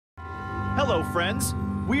Hello, friends.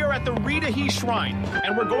 We are at the Ree Dahee Shrine,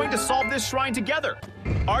 and we're going to solve this shrine together.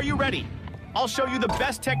 Are you ready? I'll show you the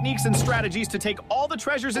best techniques and strategies to take all the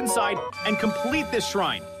treasures inside and complete this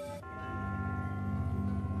shrine.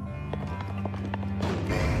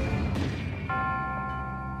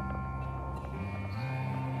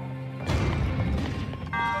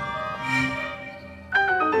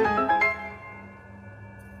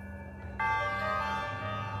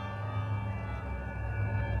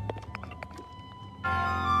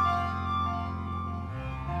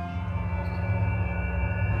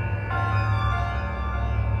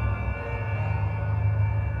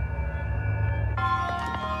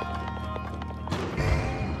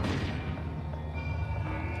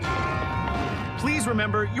 Please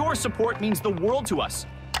remember, your support means the world to us.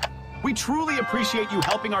 We truly appreciate you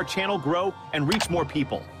helping our channel grow and reach more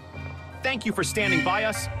people. Thank you for standing by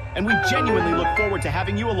us, and we genuinely look forward to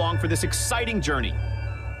having you along for this exciting journey.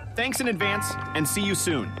 Thanks in advance, and see you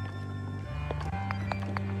soon.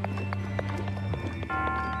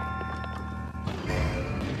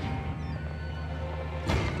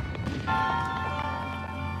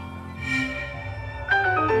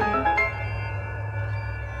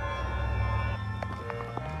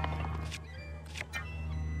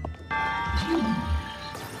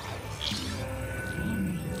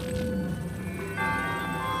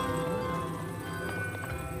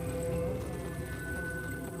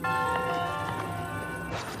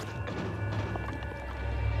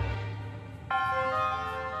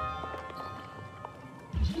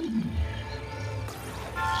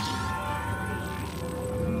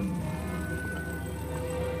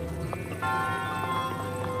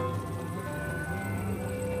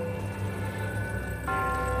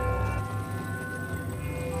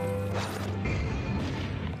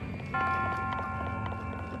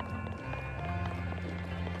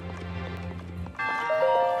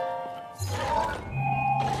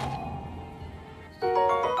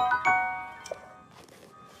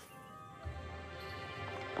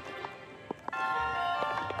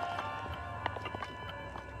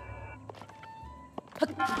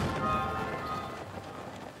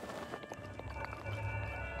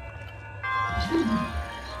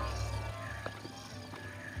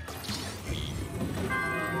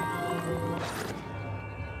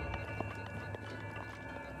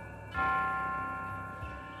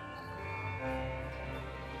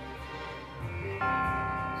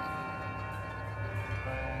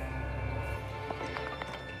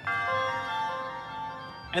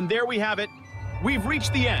 And there we have it. We've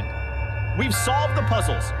reached the end. We've solved the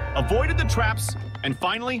puzzles, avoided the traps, and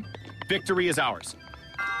finally, victory is ours.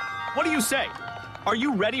 What do you say? Are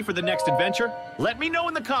you ready for the next adventure? Let me know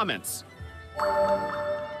in the comments.